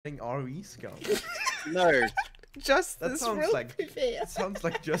RE scout. No. Justice will prevail. It sounds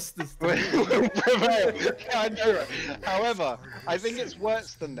like justice. I know. However, I think it's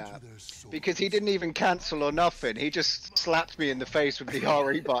worse than that because he didn't even cancel or nothing. He just slapped me in the face with the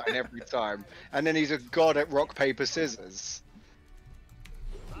RE button every time, and then he's a god at rock paper scissors.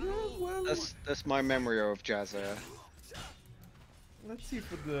 Yeah, well, That's my memory of Jazair. let's see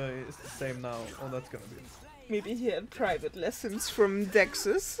if it's the same now. Oh, that's gonna be. Maybe he had private lessons from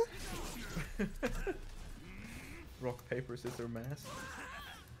Dexus. Rock, paper, scissors, mask.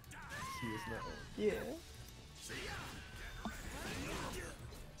 He is not. Yeah.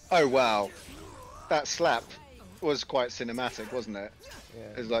 Oh wow, that slap was quite cinematic, wasn't it?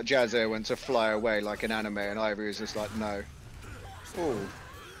 Yeah. It's like Jazair went to fly away like an anime, and Ivy was just like, no. Ooh.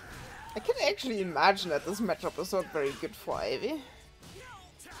 I can actually imagine that this matchup is not very good for Ivy.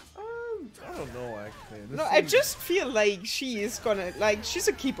 I don't know actually. No, I just feel like she is gonna, like, she's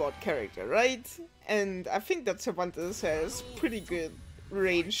a keyboard character, right? And I think that Cervantes has pretty good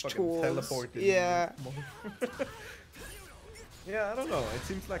range tools. Teleported. Yeah. Yeah, I don't know. It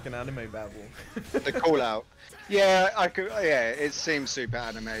seems like an anime battle. The call out. Yeah, yeah, it seems super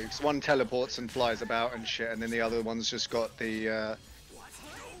anime. 'Cause one teleports and flies about and shit, and then the other one's just got the,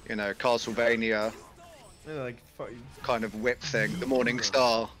 you know, Castlevania Yeah, like kind of whip thing, the Morning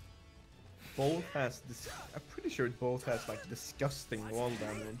Star. Both has this. I'm pretty sure it both has like disgusting wall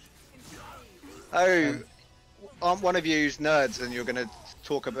damage. Oh, aren't one of you's nerds and you're gonna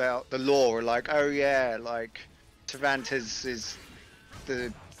talk about the lore? Like, oh yeah, like Cervantes is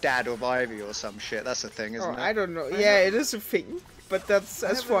the dad of Ivy or some shit. That's a thing, isn't it? I don't know. Yeah, it is a thing, but that's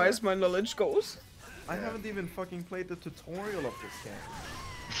as far as my knowledge goes. I haven't even fucking played the tutorial of this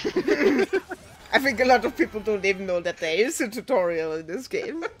game. I think a lot of people don't even know that there is a tutorial in this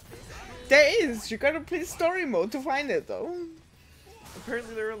game. There is. You gotta play story mode to find it, though.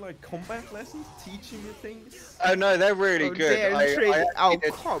 Apparently there are like combat lessons teaching you things. Oh no, they're really good. Oh,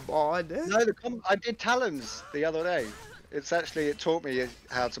 come on. No, I did Talons the other day. It taught me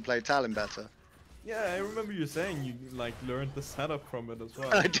how to play Talon better. Yeah, I remember you saying you like learned the setup from it as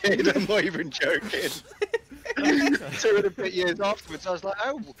well. I did, I'm not even joking. 2.5 years afterwards, I was like,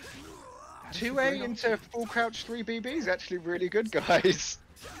 oh, 2A into full crouch 3BB is actually really good, guys.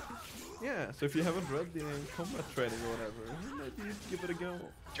 Yeah, so if you haven't read the combat training or whatever, maybe you give it a go.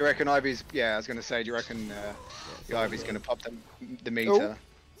 Do you reckon Ivy's, yeah, I was going to say, do you reckon Ivy's going to pop the meter? Oh.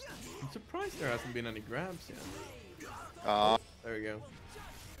 I'm surprised there hasn't been any grabs yet. Ah. There we go.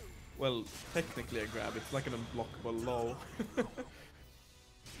 Well, technically a grab, it's like an unblockable low.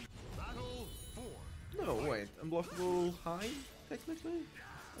 No, wait, unblockable high, technically?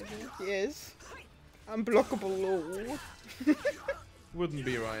 I guess. Yes. Unblockable low. Wouldn't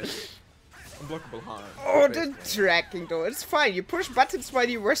be right. Unblockable high. Oh, the tracking though, it's fine. You push buttons while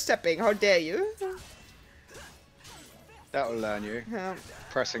you were stepping, how dare you? That'll learn you. Yeah.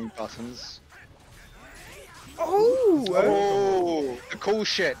 Pressing buttons. Oh! Oh! The cool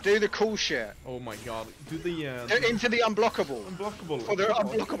shit. Do the cool shit. Oh my god. Do the into the unblockable. Unblockable. For the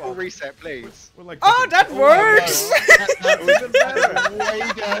unblockable reset, please. Like oh, that works! That was way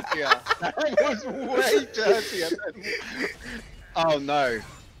dirtier. That was way dirtier. Oh no.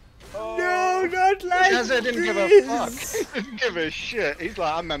 Oh, no, not like Jazair didn't give a fuck. He didn't give a shit. He's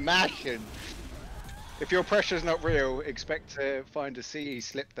like, I'm a mashing. If your pressure's not real, expect to find a CE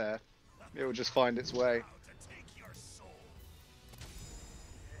slip there. It will just find its way.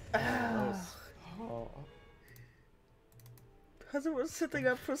 Oh. Hazu was setting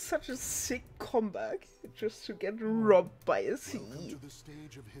up for such a sick comeback just to get robbed by a CE.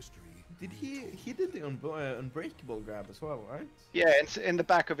 Did he did the unbreakable grab as well, right? Yeah, it's in the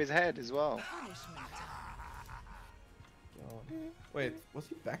back of his head as well. Oh. Wait, was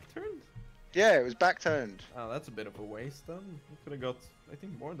he back turned? Yeah, it was back turned. Oh, that's a bit of a waste then. He could have got, I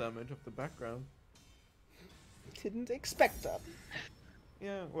think, more damage off the background. Didn't expect that.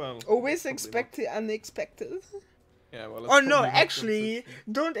 Yeah, well. Always expect the unexpected. Yeah, well. Oh no, actually,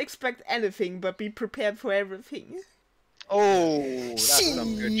 don't expect anything, but be prepared for everything. Oh, that's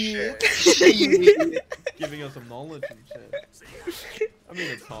some good shit. Giving us some knowledge and shit. I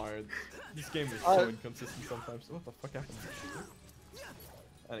mean, it's hard. This game is so inconsistent sometimes. What the fuck happened?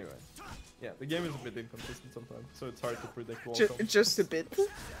 Anyway, yeah, the game is a bit inconsistent sometimes, so it's hard to predict wall combos. Just a bit.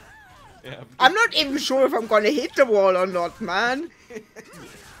 Yeah. I'm not even sure if I'm gonna hit the wall or not, man. Yeah,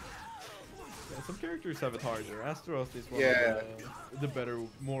 some characters have it harder. Astaroth is one of the better,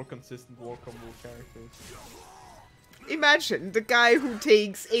 more consistent wall combo characters. Imagine the guy who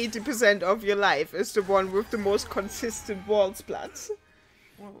takes 80% of your life is the one with the most consistent wall splats.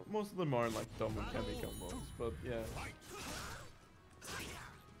 Well, most of them are like dumb and heavy combos, but yeah.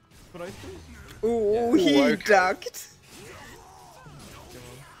 but I think. Ooh, Yeah. he okay. ducked.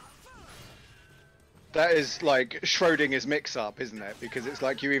 That is like Schrodinger's mix-up, isn't it? Because it's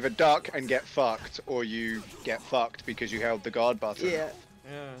like you either duck and get fucked, or you get fucked because you held the guard button. Yeah.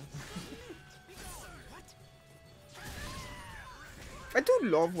 Yeah. I do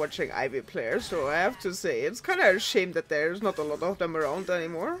love watching Ivy players, so I have to say, it's kind of a shame that there's not a lot of them around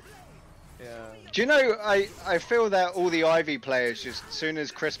anymore. Yeah. Do you know, I feel that all the Ivy players, just as soon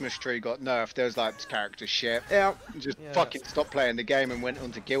as Christmas Tree got nerfed, there was like, this character shit. Yeah. Just Yeah. fucking stopped playing the game and went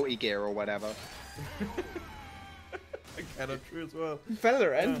on to Guilty Gear or whatever. Kind of true as well.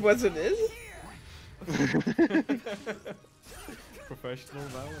 Valorant, Yeah. wasn't it? Professional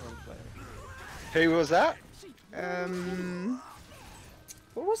Valorant player. Who was that?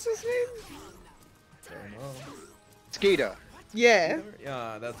 What was his name? Don't know. Skeeter. Yeah.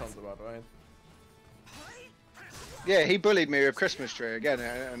 Yeah, that sounds about right. Yeah, he bullied me with Christmas Tree again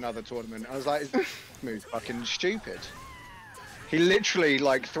at another tournament. I was like, this move's fucking stupid. He literally,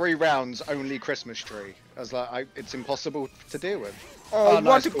 like, 3 rounds, only Christmas Tree. I was like, it's impossible to deal with. Oh, what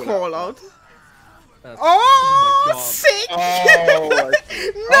nice a call out. That's, Oh, my God. sick! Oh,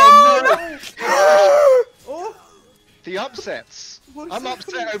 No! Oh! the upsets. What I'm is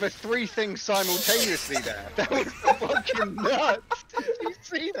upset over 3 things simultaneously there. That was fucking nuts. Did you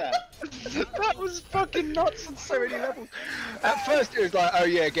see that? That was fucking nuts on so many levels. At first it was like, oh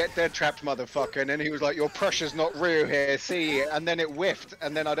yeah, get dead trapped, motherfucker. And then he was like, your pressure's not real here, see? And then it whiffed,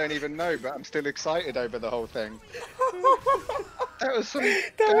 and then I don't even know, but I'm still excited over the whole thing. That was some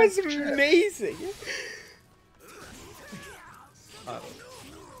That damn was shit. amazing.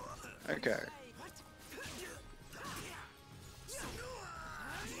 Okay.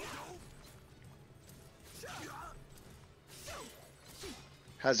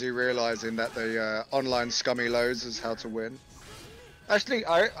 Hazu realizing that the online scummy loads is how to win. Actually,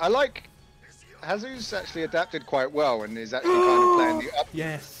 I like Hazu's actually adapted quite well and is actually kind of playing the up.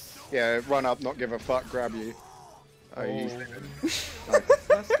 Yes! Yeah, run up, not give a fuck, grab you. Oh, he's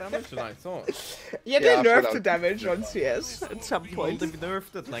Less damage than I thought. Yeah, Yeah, they I thought nerfed that the was- damage on CS at some Well, point. they've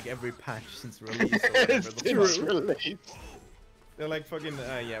nerfed it like every patch since release or whatever the fuck. release. They're like fucking,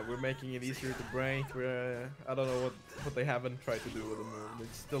 yeah, we're making it easier to break, we're, I don't know what they haven't tried to do with the move,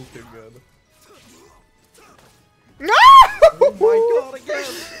 it's still too good. No! Oh my God,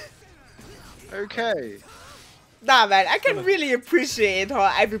 again! Okay. Nah, man, I can really appreciate how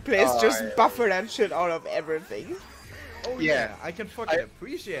Ivy players Oh, just yeah. buffer that shit out of everything. Oh Yeah. yeah, I can fucking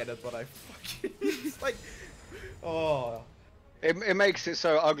appreciate it, but I fucking, it's like, oh. It makes it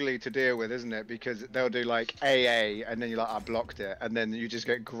so ugly to deal with, isn't it? Because they'll do like AA, and then you're like, I blocked it, and then you just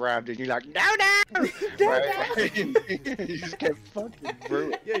get grabbed, and you're like, no, no, right? You just get fucking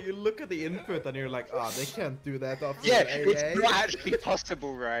ruined. Yeah, you look at the input and you're like, oh, they can't do that after Yeah, AA. it's not actually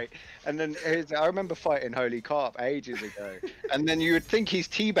possible, right? And then I remember fighting Holy Carp ages ago, and then you would think he's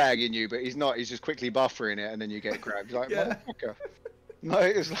teabagging you, but he's not. He's just quickly buffering it, and then you get grabbed. You're like, Yeah. motherfucker. No,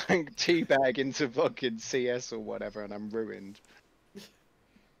 it was like teabag into fucking CS or whatever, and I'm ruined.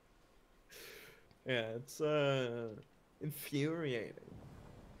 Yeah, it's infuriating.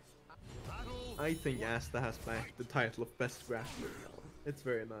 I think Asta has back the title of best grappler now. It's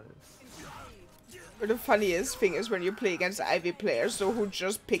very nice. But the funniest thing is when you play against Ivy players, so who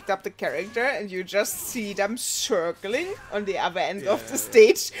just picked up the character, and you just see them circling on the other end of the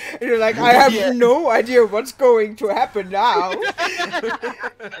stage, and you're like, I have Yeah. no idea what's going to happen now.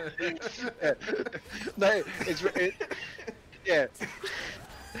 No, yeah.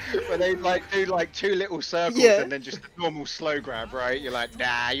 When they like do like 2 little circles Yeah. and then just a normal slow grab, right? You're like,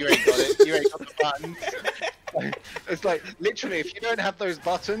 nah, you ain't got it. You ain't got the buttons. It's like literally, if you don't have those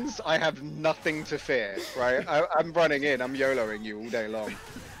buttons, I have nothing to fear, right? I'm running in, I'm YOLOing you all day long.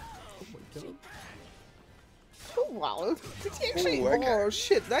 Oh my God. Oh, wow. Did he actually? Ooh, okay. Oh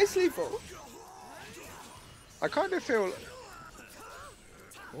shit! Nice lethal. I kind of feel.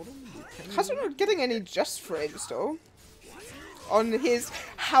 Hold on, can Hazu not getting any just frames though. On his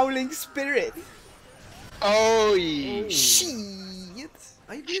howling spirit. Oh, Shit. shit.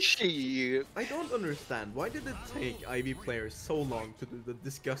 I don't understand. Why did it take Ivy players so long to do the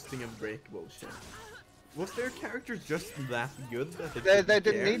disgusting unbreakable shit? Was their character just that good that They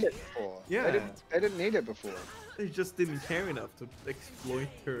didn't care? need it before. Yeah. They didn't need it before. They just didn't care enough to exploit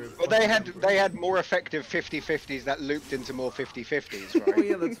her. But they fucking had more effective 50-50s that looped into more 50-50s, Oh right?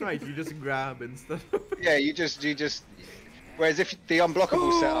 yeah, that's right. You just grab instead of. Yeah, you just. Whereas if the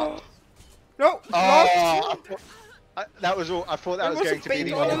unblockable setup. No. Oh, that was all. I thought that It was was a going to be bait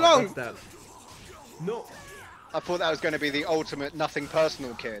the. all Oh, along. what's that? No. I thought that was going to be the ultimate nothing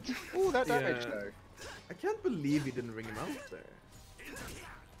personal kid. Oh, that damage Yeah. though. I can't believe he didn't ring him out there.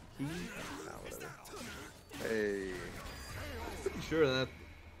 key? Nah, whatever. Hey. Pretty sure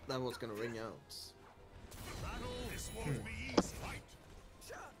that was gonna ring out.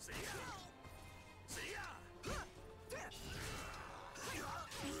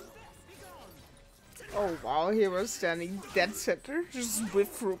 Oh wow, he was standing dead center, just whip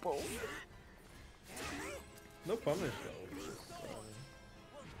through both. No punish though.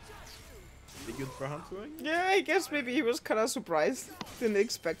 Be good for Hazu? Yeah, I guess maybe he was kinda surprised. Didn't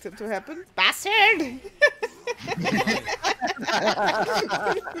expect it to happen. Bastard!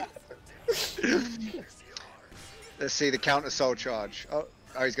 Let's see the counter soul charge. Oh,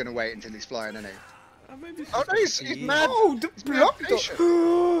 he's gonna wait until he's flying, isn't he? Maybe Oh no, he's mad. Oh, the He's block mad though.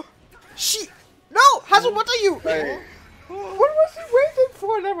 patient. She. No, Hazu, what are you? Hey. What was he waiting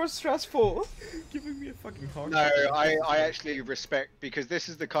for? That was stressful. Giving me a fucking heart. No, I actually respect, because this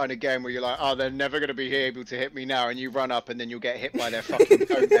is the kind of game where you're like, oh, they're never going to be able to hit me now, and you run up and then you'll get hit by their fucking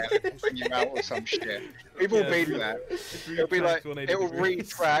toenail and bring you out or some shit. We've all been that. It'll be like, it will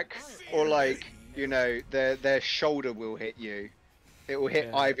retrack, or like, you know, their shoulder will hit you. It will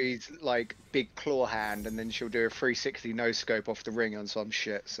hit Ivy's like big claw hand, and then she'll do a 360 no scope off the ring on some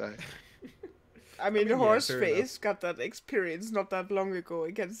shit. So. I mean, the yeah, horse fair face got that experience not that long ago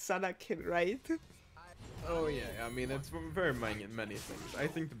against Sanakin, right? Oh yeah, I mean it's very many things. I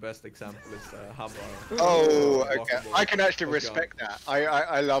think the best example is Habar. Oh, okay. I can actually respect that.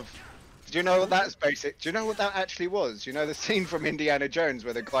 I love. Do you know what that's basic? Do you know what that actually was? You know the scene from Indiana Jones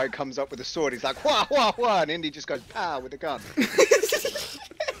where the guy comes up with a sword, he's like wah wah wah, and Indy just goes pow with a gun.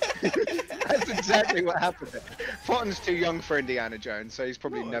 That's exactly what happened there. Fotton's too young for Indiana Jones, so he's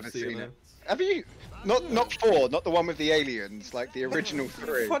probably never seen it. Have you? Not 4, not the one with the aliens, like the original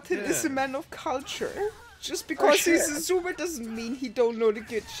 3. Fotton is a man of culture. Just because he's a zoomer doesn't mean he don't know the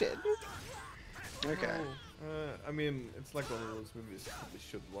good shit. Okay. I mean, it's like one of those movies we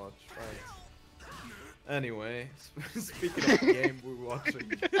should watch, right? Anyway, speaking of the game we're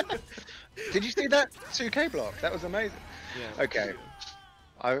watching. Did you see that 2K block? That was amazing. Yeah. Okay.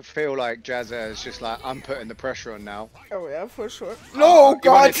 I feel like Jazair is just like, I'm putting the pressure on now. Oh yeah, for sure. No,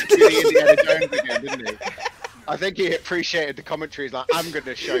 God! He wanted to do the Indiana Jones again, didn't he? I think he appreciated the commentary. He's like, I'm going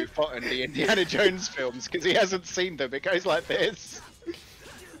to show Fotton the Indiana Jones films, because he hasn't seen them. It goes like this.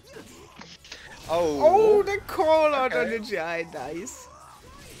 Oh, the call out on the GI, nice.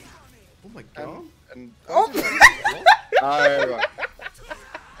 Oh my god. Right.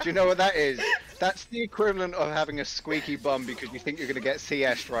 Do you know what that is? That's the equivalent of having a squeaky bum because you think you're going to get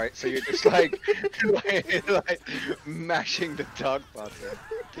CS right, so you're just like, like mashing the dog button.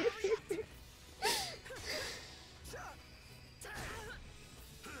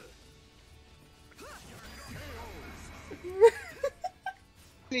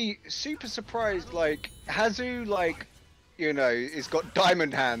 Super surprised, like, Hazu, like, you know, has got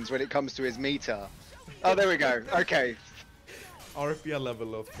diamond hands when it comes to his meter. Oh, there we go. Okay. RPA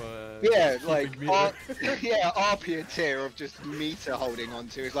level of yeah, like RPA tier of just meter holding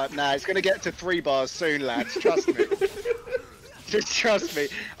onto. It's like, nah, it's gonna get to 3 bars soon, lads. Trust me. Just trust me.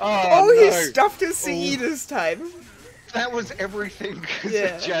 Oh no. He stuffed his CE this time. That was everything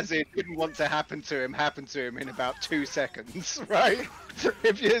Jazair didn't want to happen to him in about 2 seconds, right?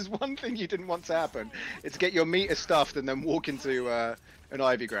 If there's one thing you didn't want to happen, it's get your meter stuffed and then walk into an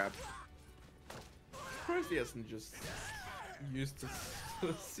Ivy grab. Of course he hasn't just used to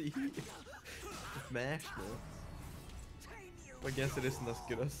see smash though. I guess it isn't as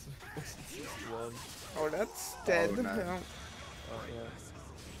good as one. Oh, that's dead. Oh, no. Oh yeah.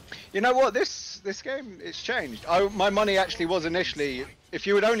 You know what? This game, it's changed. My money actually was initially, if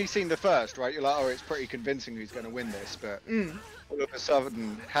you had only seen the first, right? You're like, oh, it's pretty convincing who's going to win this, but all of a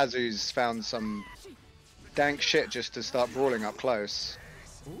sudden, Hazu's found some dank shit just to start brawling up close.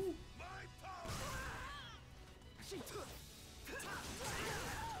 Ooh.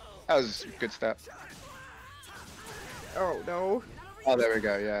 That was a good step. Oh no. Oh, there we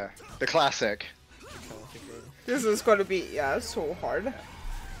go, yeah. The classic. This is gonna be, so hard.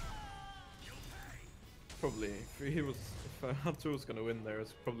 Probably. If Hazu was gonna win there,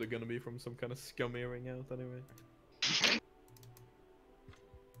 it's probably gonna be from some kind of scum earring out anyway.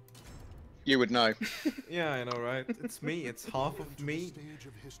 You would know. Yeah, I know, right? It's me. It's half of me.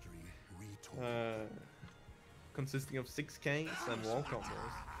 Consisting of 6Ks and wall combos.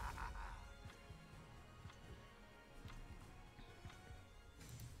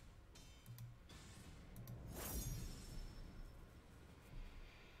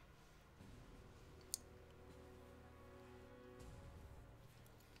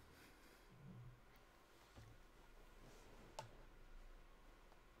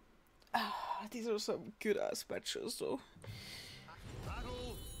 These are some good ass matches though.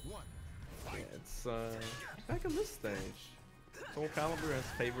 Battle 1. It's back on this stage. Soul Calibur has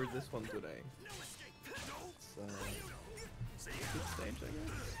favored this one today. It's a good stage, I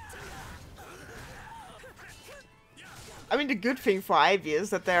guess. I mean, the good thing for Ivy is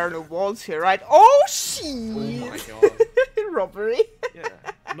that there are no walls here, right? Oh, shit! Oh my god. Robbery. Yeah,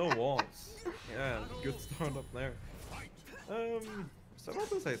 no walls. Yeah, good start up there.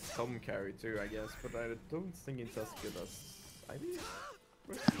 Cervantes has some carry too, I guess, but I don't think it's as good as Ivy.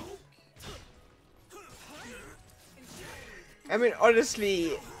 I mean,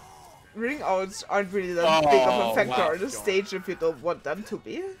 honestly, ring outs aren't really that big of a factor on the stage if you don't want them to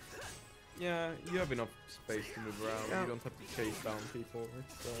be. Yeah, you have enough space to move around. Yeah. You don't have to chase down people.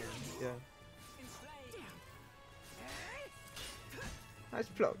 It's yeah. Nice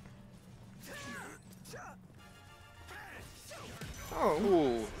plug. Oh,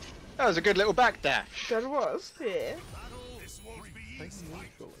 Ooh, that was a good little backdash. that was, yeah. Like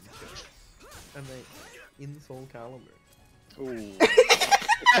neutral and shit. And they in Soul Calibur. Ooh.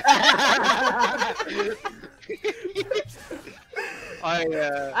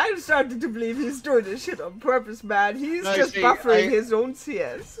 I'm starting to believe he's doing this shit on purpose, man. He's No, just see, buffering his own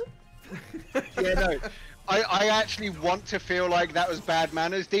CS. Yeah, no. I actually want to feel like that was bad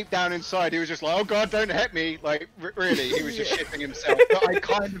manners. Deep down inside, he was just like, "Oh God, don't hit me!" Like, really, he was just shitting himself. But I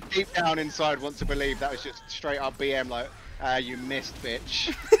kind of deep down inside want to believe that was just straight up BM, like, you missed,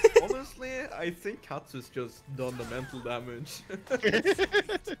 bitch. Honestly, I think Hazu's just done the mental damage.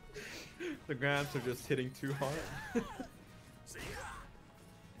 The grabs are just hitting too hard.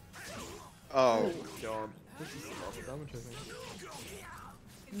 Oh. God, this is a lot of damage, I think.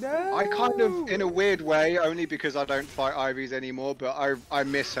 No. I kind of, in a weird way, only because I don't fight Ivies anymore, but I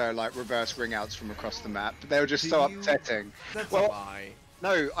miss her, like, reverse ring outs from across the map. They were just so upsetting. That's Well, a lie.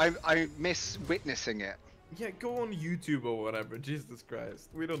 No, I miss witnessing it. Yeah, go on YouTube or whatever. Jesus Christ,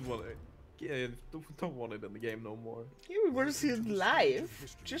 we don't want it. Yeah, don't want it in the game no more. Yeah, we want to see it live,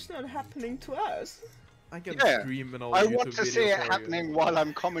 just not happening to us. I can Yeah, stream and all I YouTube want to see videos it for you. happening while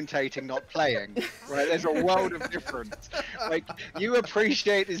I'm commentating, not playing. Right? There's a world of difference. Like, you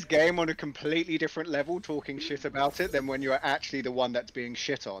appreciate this game on a completely different level, talking shit about it, than when you're actually the one that's being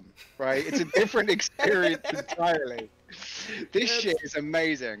shit on. Right? It's a different experience entirely. This shit is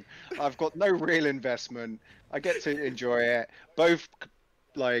amazing. I've got no real investment. I get to enjoy it. Both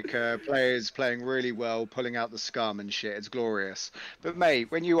players playing really well, pulling out the scum and shit. It's glorious. But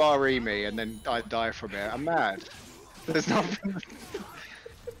mate, when you RE me and then I die from it, I'm mad. There's nothing.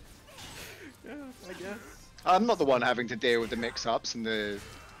 Yeah, I guess. I'm not the one having to deal with the mix-ups and the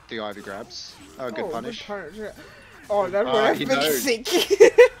Ivy grabs. Oh, good punish. Yeah. Oh, that would have he been knows. sick.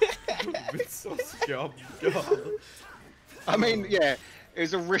 It's so scum. God. I mean, yeah, it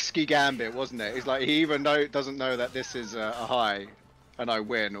was a risky gambit, wasn't it? It's like he even doesn't know that this is a high, and I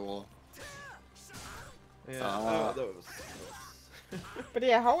win, or. Yeah, that was. But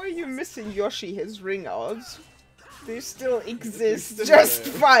yeah, how are you missing Yoshi his ring outs? They still exist still just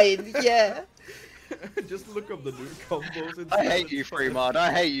there. fine, yeah. Just look up the new combos. I hate you, Fremad.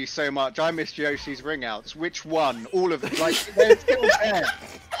 I hate you so much. I missed Yoshi's ring outs. Which one? All of them. Like, they're still there.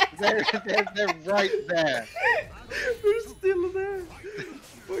 They're right there. They're still there.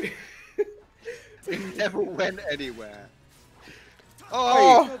 It never went anywhere.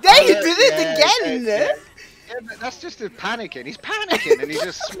 Oh, there you did it again! Yeah, but that's just his panicking. He's panicking and he's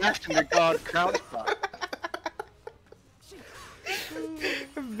just smashing the guard crouch button.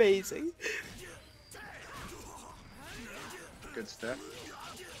 Amazing. Good stuff.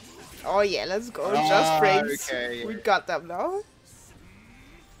 Oh yeah, let's go. Ah, Just frames. okay. We got them now.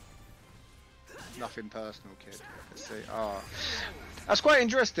 Nothing personal, kid. Let's see. That's quite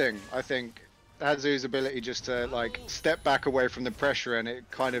interesting, I think. Hazu's ability just to, like, step back away from the pressure and it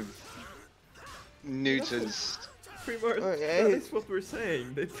kind of neuters. Pretty much, Oh, yeah. that is what we're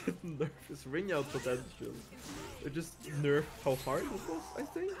saying. They didn't nerf his ring out potential. They just nerfed how hard it was, I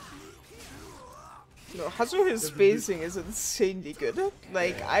think. No, Hazu, his spacing is insanely good.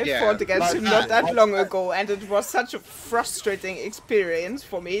 Like, I Yeah, fought against like him not that that. long ago, and it was such a frustrating experience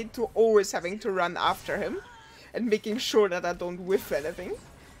for me to always having to run after him and making sure that I don't whiff anything.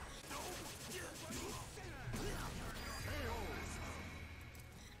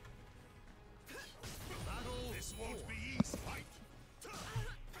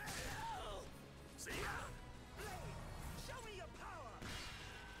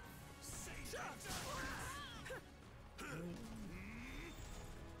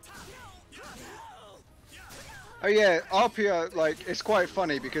 Oh yeah, Arpia, like, it's quite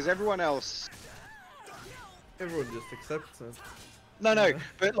funny because everyone else... Everyone just accepts it. No,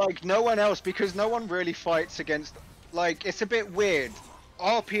 but like, no one else, because no one really fights against... Like, it's a bit weird.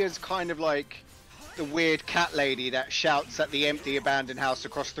 Arpia's kind of like... the weird cat lady that shouts at the empty abandoned house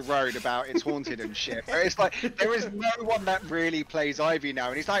across the road about it's haunted and shit. But it's like there is no one that really plays Ivy now,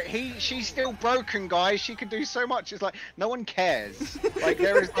 and he's like she's still broken, guys. She can do so much. It's like no one cares. Like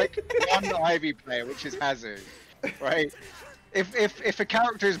there is like one Ivy player, which is Hazu, right? If a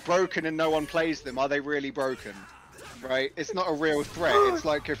character is broken and no one plays them, are they really broken? Right? It's not a real threat. It's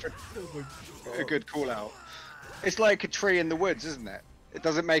like a good call out. It's like a tree in the woods, isn't it? It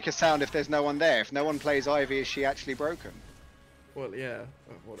doesn't make a sound if there's no one there. If no one plays Ivy, is she actually broken? Well, yeah.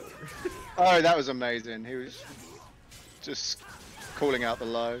 Whatever. Oh, that was amazing. He was just calling out the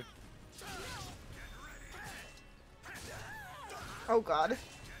low. Oh god.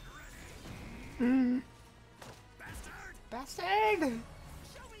 Bastard!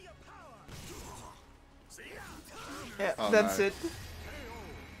 Yeah, Oh, that's no. it.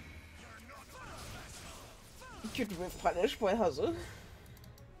 Good whiff punish by Hazu.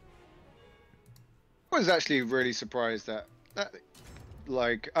 I was actually really surprised that,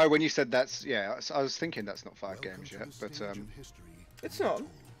 like, oh, when you said that's, yeah, I was thinking that's not 5 games yet, but It's not.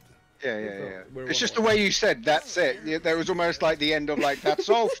 yeah. We're It's just 1-1. the way you said that's it. Yeah, there was almost like the end of like that's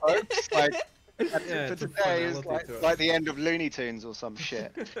all, folks. Like that's Yeah, it for it's a today is finality to it. like the end of Looney Tunes or some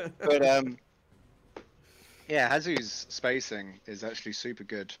shit. But yeah, Hazu's spacing is actually super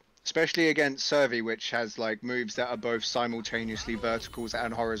good, especially against Servi, which has like moves that are both simultaneously verticals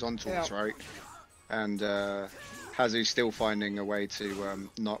and horizontals, Yeah. right? And Hazu's still finding a way to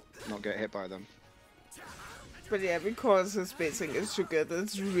not get hit by them. But yeah, because his spacing is so good,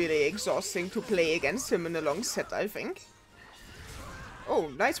 it's really exhausting to play against him in a long set, I think. Oh,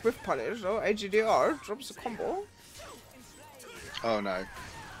 nice whiff punish though. IGDR drops a combo. Oh no.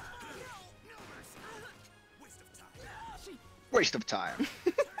 Waste of time.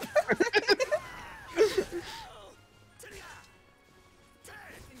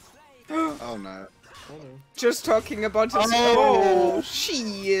 Oh no. Oh, no. Just talking about his. Oh! Oh,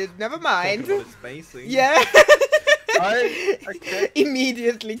 shit. Never mind. Talking about his spacing. Yeah. Okay.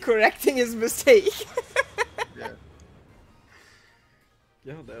 Immediately correcting his mistake. Yeah.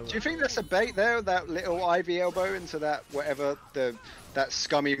 Yeah, there Do you think that's a bait there? That little Ivy elbow into that whatever that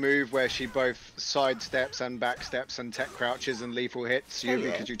scummy move where she both sidesteps and backsteps and tech crouches and lethal hits you Oh,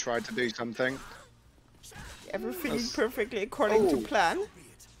 yeah. because you tried to do something. Everything That's- perfectly according to Oh. plan.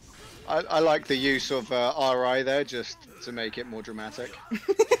 I like the use of RI there just to make it more dramatic.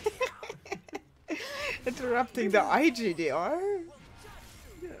 Interrupting the IGDR.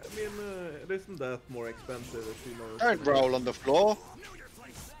 Yeah, I mean, it isn't that more expensive if you know. Don't roll on the floor.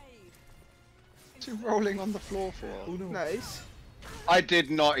 What's he rolling on the floor Oh for? no. Nice. I did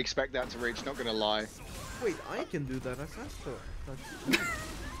not expect that to reach, not gonna lie. Wait, I can do that as Astro.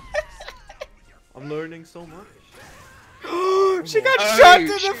 I'm learning so much. She got Oh, shot in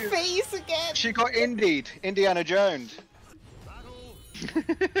the she- face again. She got Indied, Indiana Jones.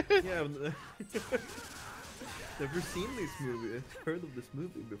 Yeah, never seen this movie. Heard of this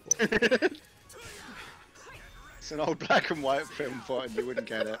movie before. It's an old black and white film for it, you wouldn't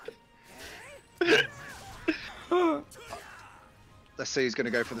get it. Let's see, he's gonna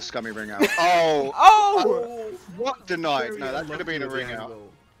go for the scummy ring out. Oh! Oh! What? Denied. Very No, that could have been a unlucky with ring the out.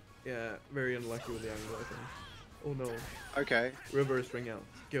 angle. Yeah, very unlucky with the angle, I think. Oh no. Okay. Reverse ring out.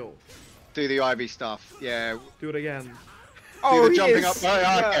 Go. Do the Ivy stuff. Yeah. Do it again. Oh, the jumping yes. up-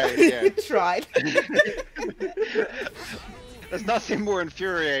 oh, okay, yeah. He tried. There's nothing more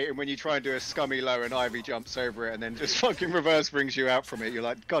infuriating when you try and do a scummy low and Ivy jumps over it and then just fucking reverse brings you out from it. You're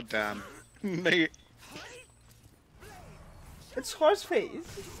like, god damn. Me. It's horse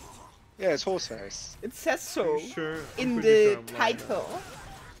face. Yeah, it's horseface. It says Are so you sure? I'm in pretty the sure I'm lying now. title.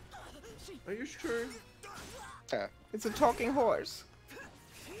 Are you sure? Yeah. It's a talking horse.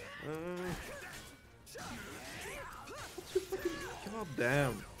 God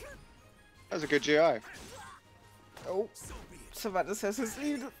damn. That was a good GI. Oh, Cervantes has his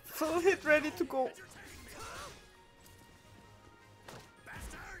lead full hit ready to go.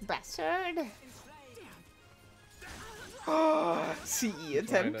 Bastard. CE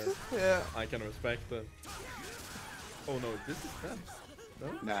attempt. Kinda. Yeah. I can respect that. Oh no, this is bad. No?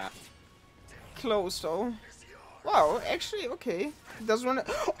 Nah. Close though. Wow, actually, okay. It does run.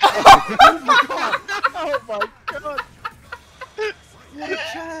 Oh my god. What a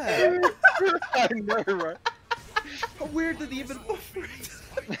chat! I know, right? How weird did he even offer it?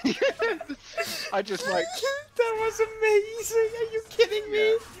 I just like That was amazing. Are you kidding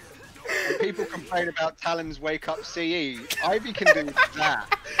me? when people complain about Talon's wake up CE. Ivy can do that,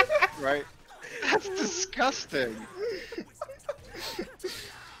 right? That's disgusting.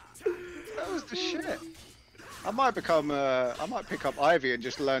 That was the shit. I might become. I might pick up Ivy and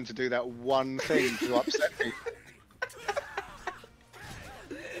just learn to do that one thing to upset me.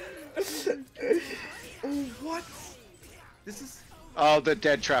 Oh, what? This is. Oh, the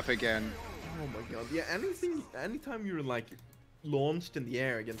dead trap again. Oh my god. Yeah, anytime you're like launched in the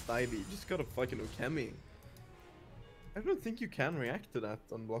air against Ivy, you just gotta fucking Ukemi. I don't think you can react to that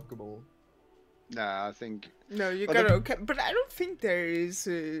unblockable. Nah, I think. No, you But gotta. Okay, but I don't think there is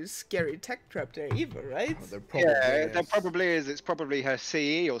a scary tech trap there either, right? Oh, there probably is. There probably is. It's probably her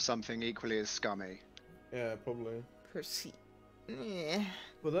CE or something equally as scummy. Yeah, probably. Percy. Yeah.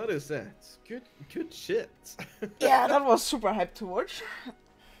 But that is it. Good shit. Yeah, that was super hyped to watch.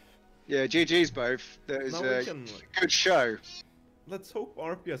 Yeah, GG's both. That was Now we a can, good show. let's hope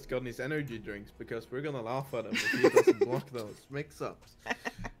RPS got his energy drinks because we're gonna laugh at him if he doesn't block those mix-ups.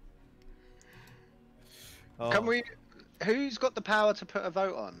 Can we? Who's got the power to put a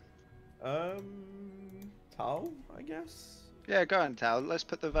vote on? Tao, I guess. Yeah, go on, Tal. Let's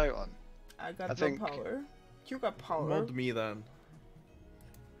put the vote on. I got I no think- power. You got power. Mod me then.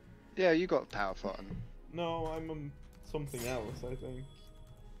 Yeah, you got power button. No, I'm something else, I think.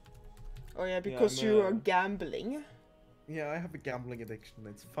 Oh yeah, because I'm, you are gambling. Yeah, I have a gambling addiction.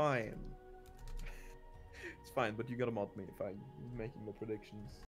 It's fine. It's fine, but you gotta mod me if I'm making the predictions.